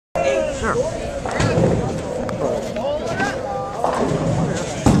Sure.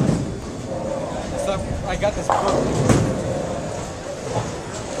 So I got this book.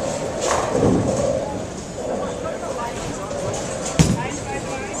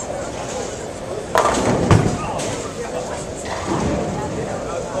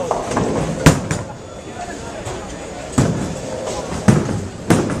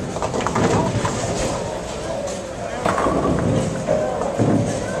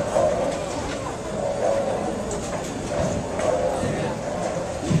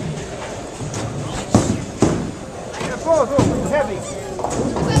 Heavy.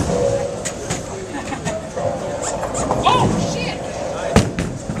 Oh, shit!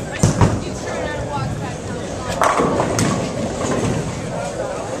 He's trying to walk back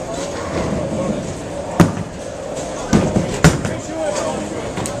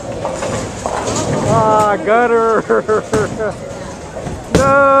Ah, gutter. No.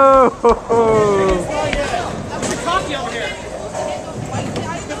 You're cocky over here.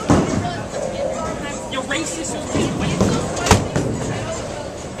 You're racist.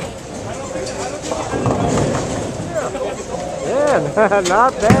 Yeah,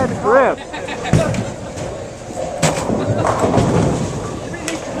 not bad grip.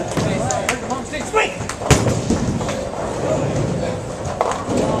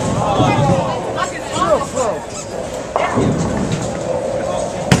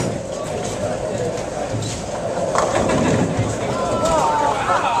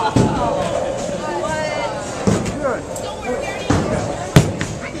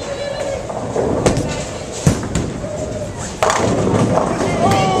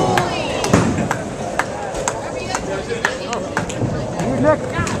 Next.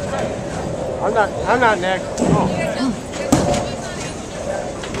 I'm not next. Oh.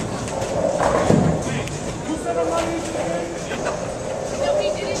 No, he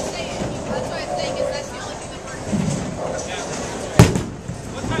didn't say it. That's why I'm saying is that's the only thing that hurts.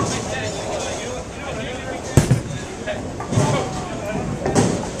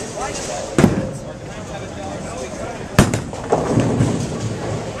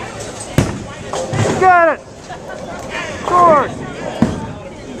 Got it. Sword.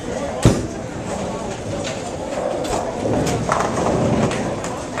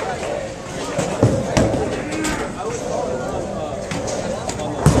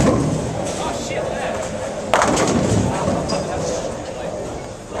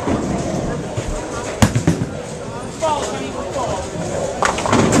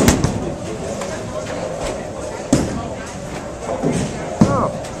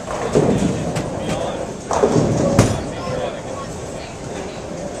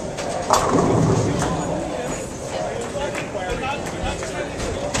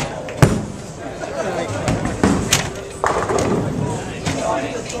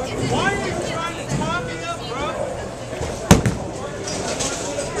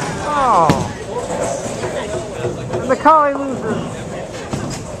 Oh, and the collie loses.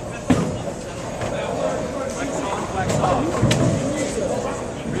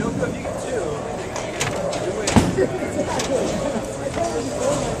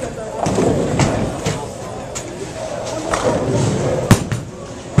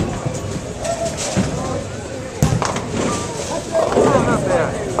 Not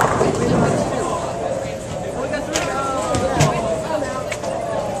bad.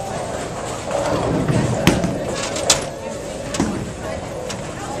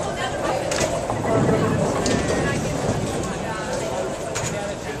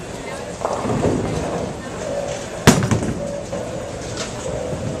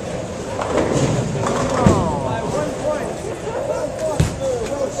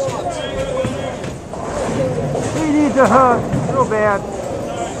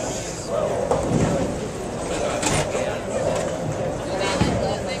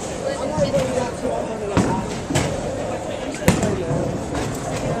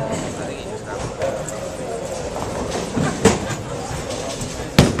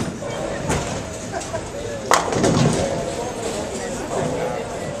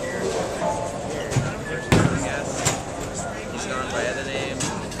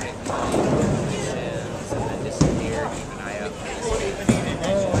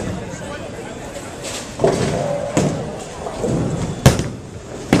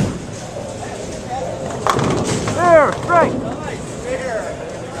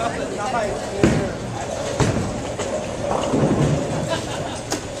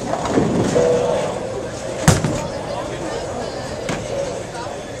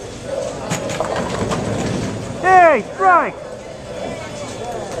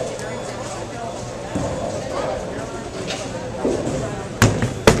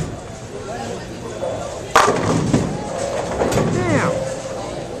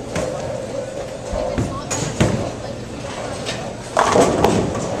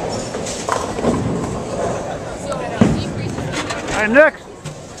 next.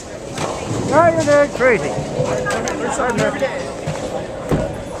 Now you're dead crazy.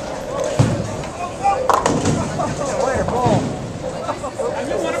 Later, ball.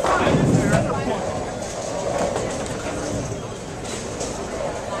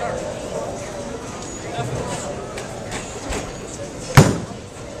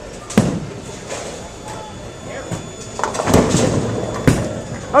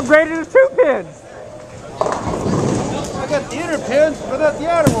 Upgraded to 2 pins. I got the inner pins, but not the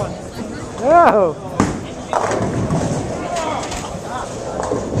outer ones. Oh.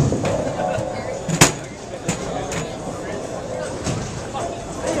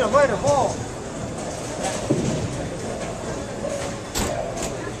 I need a lighter ball.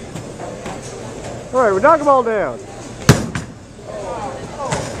 All right, we knock them all down.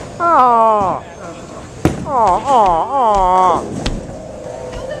 Oh. Oh.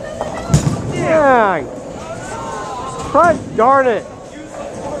 Yeah. God darn it.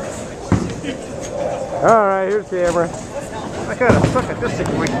 All right, here's the camera. I gotta suck at this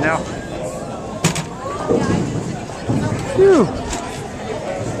situation now. Phew.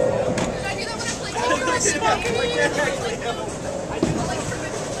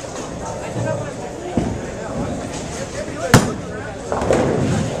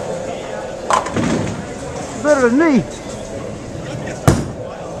 Better than me.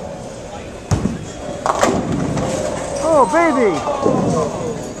 Oh, baby.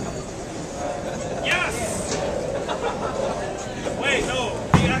 Yes! Wait, no.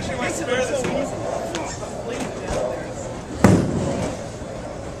 He actually might spare this one.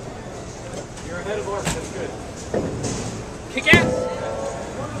 You're ahead of Orc. That's good. Kick it!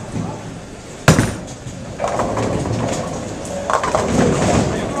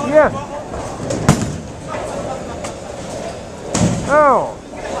 Yes. Oh.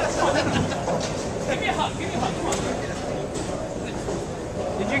 Give me a hug. Give me a hug. Come on.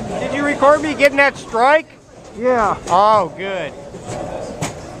 Did you record me getting that strike? Yeah. Oh, good.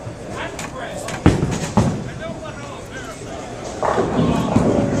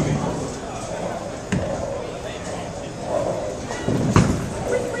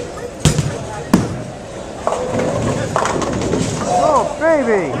 Oh,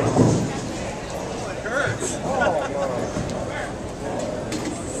 baby.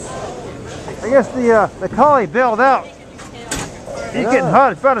 I guess the collie bailed out. He's getting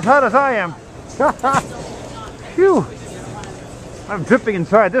hot. It's about as hot as I am. Phew. I'm dripping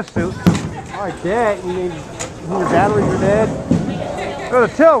inside this suit. All right, Dad. You need your batteries are dead. Oh,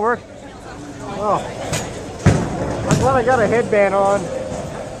 the tail works. Oh. I'm glad I got a headband on.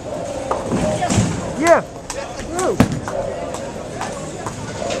 Yes. Woo.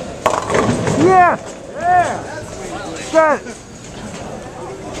 Yes. Yeah. Got it.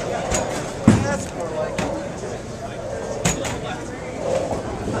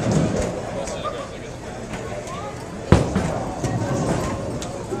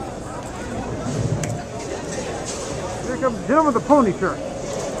 Here comes the gentleman with the pony shirt.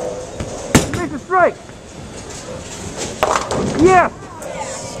 He makes a strike. Yes.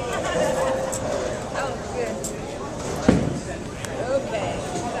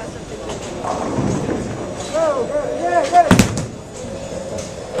 Oh, good. Yeah, get it.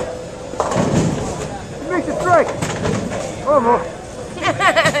 He makes a strike. Almost.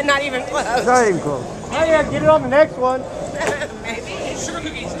 Not even close. Not even close. Oh yeah, get it on the next one. Maybe. Sugar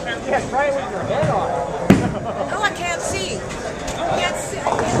cookies. Yeah, try it with your head on. Oh, I can't see. I can't see. I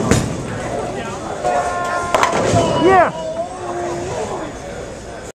can't. Yeah.